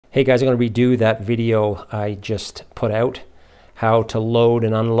Hey guys, I'm going to redo that video I just put out, how to load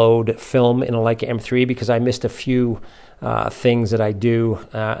and unload film in a Leica M3, because I missed a few things that I do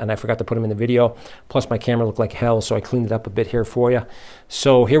and I forgot to put them in the video. Plus my camera looked like hell, so I cleaned it up a bit here for you.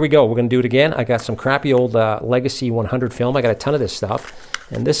 So here we go. We're going to do it again. I got some crappy old Legacy 100 film. I got a ton of this stuff.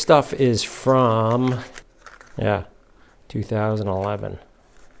 And this stuff is from, 2011.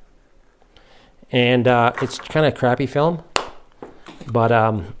 And it's kind of crappy film,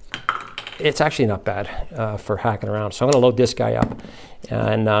 but it's actually not bad for hacking around. So I'm going to load this guy up,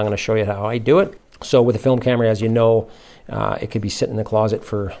 and I'm going to show you how I do it. So with a film camera, as you know, it could be sitting in the closet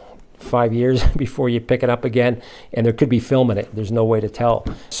for 5 years before you pick it up again, and there could be film in it. There's no way to tell.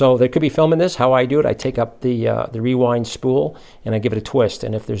 So there could be film in this. How I do it, I take up the rewind spool and I give it a twist,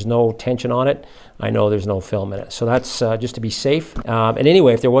 and if there's no tension on it, I know there's no film in it. So that's just to be safe. And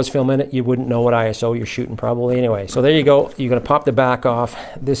anyway, if there was film in it, you wouldn't know what ISO you're shooting probably anyway. So there you go. You're going to pop the back off.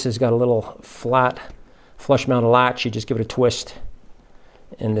 This has got a little flat flush mounted latch. You just give it a twist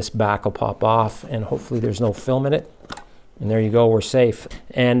and this back will pop off, and hopefully there's no film in it. And there you go, we're safe.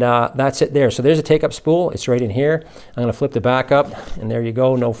 And that's it there. So there's a take-up spool. It's right in here. I'm going to flip the back up, and there you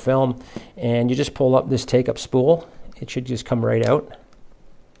go, no film. And you just pull up this take-up spool. It should just come right out.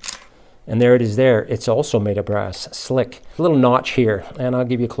 And there it is there. It's also made of brass, slick. A little notch here, and I'll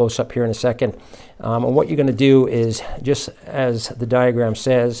give you a close-up here in a second. And what you're going to do is, just as the diagram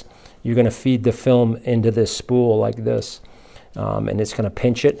says, you're going to feed the film into this spool like this. And it's going to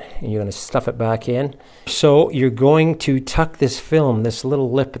pinch it, and you're going to stuff it back in. So you're going to tuck this film, this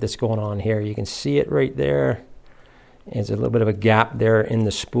little lip that's going on here. You can see it right there. There's a little bit of a gap there in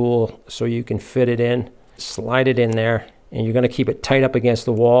the spool, so you can fit it in, slide it in there, and you're going to keep it tight up against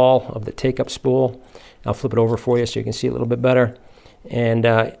the wall of the take-up spool. I'll flip it over for you so you can see it a little bit better. And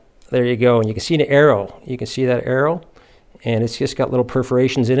there you go. And you can see an arrow. You can see that arrow, and it's just got little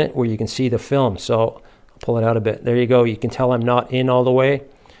perforations in it where you can see the film. So pull it out a bit. There you go. You can tell I'm not in all the way,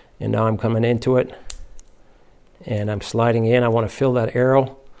 and now I'm coming into it, and I'm sliding in. I want to fill that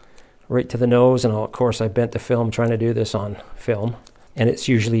arrow right to the nose, and of course I bent the film trying to do this on film, and it's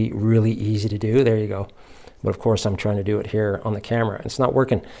usually really easy to do. There you go. But of course I'm trying to do it here on the camera. It's not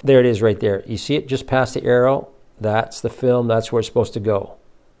working. There it is right there. You see it just past the arrow? That's the film. That's where it's supposed to go.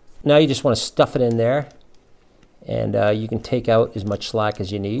 Now you just want to stuff it in there, and you can take out as much slack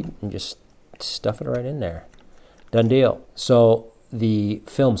as you need and just stuff it right in there. Done deal. So the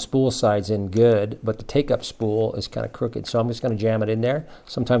film spool side's in good, but the take-up spool is kind of crooked, so I'm just going to jam it in there.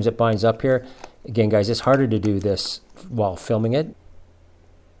 Sometimes it binds up here. Again, guys, it's harder to do this while filming it.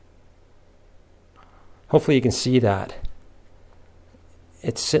 Hopefully you can see that.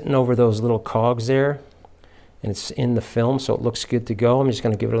 It's sitting over those little cogs there, and it's in the film, so it looks good to go. I'm just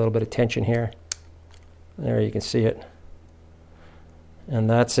going to give it a little bit of tension here. There, you can see it. And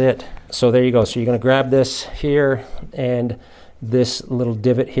that's it. So there you go. So you're going to grab this here, and this little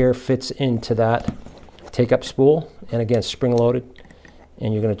divot here fits into that take-up spool, and again, spring-loaded,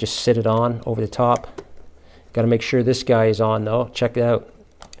 and you're going to just sit it on over the top. Got to make sure this guy is on though. Check it out.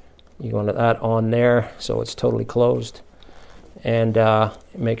 You want that on there so it's totally closed, and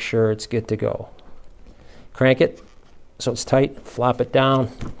make sure it's good to go. Crank it so it's tight, flap it down,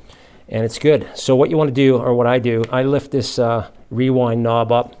 and it's good. So what you want to do, or what I do, I lift this rewind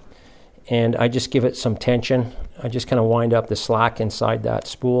knob up, and I just give it some tension. I just kind of wind up the slack inside that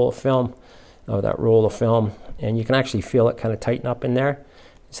spool of film, or that roll of film, and you can actually feel it kind of tighten up in there.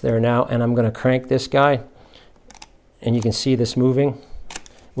 It's there now, and I'm going to crank this guy, and you can see this moving,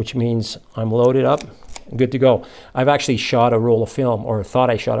 which means I'm loaded up, good to go. I've actually shot a roll of film, or thought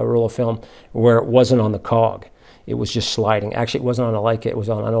I shot a roll of film, where it wasn't on the cog. It was just sliding. Actually, it wasn't on a Leica, it was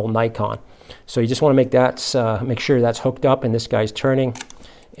on an old Nikon. So you just want to make that, make sure that's hooked up and this guy's turning,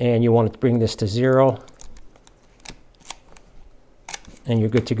 and you want to bring this to 0, and you're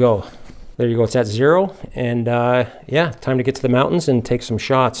good to go. There you go, it's at 0, and yeah, time to get to the mountains and take some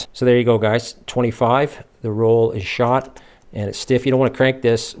shots. So there you go, guys, 25, the roll is shot, and it's stiff. You don't want to crank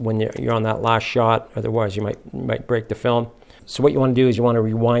this when you're on that last shot, otherwise you might break the film. So what you want to do is you want to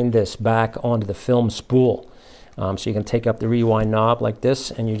rewind this back onto the film spool. So you can take up the rewind knob like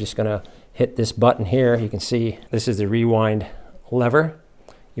this, and you're just going to hit this button here. You can see this is the rewind lever.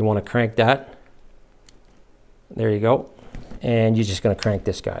 You want to crank that. There you go. And you're just going to crank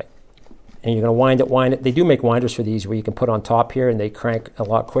this guy. And you're going to wind it. They do make winders for these where you can put on top here, and they crank a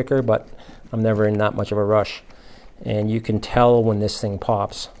lot quicker, but I'm never in that much of a rush. And you can tell when this thing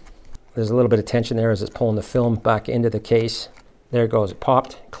pops. There's a little bit of tension there as it's pulling the film back into the case. There it goes. It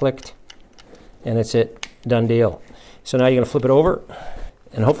popped, clicked, and that's it. Done deal. So now you're going to flip it over,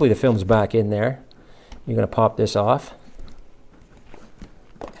 and hopefully the film's back in there. You're going to pop this off,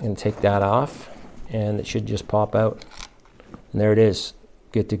 And take that off, and it should just pop out. And there it is,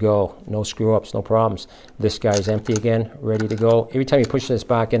 good to go. No screw ups, no problems. This guy's empty again, ready to go. Every time you push this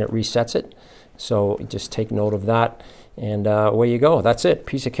back in, it resets it. So just take note of that. And away you go. That's it.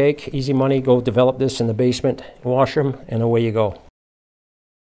 Piece of cake, easy money. Go develop this in the basement washroom, and away you go.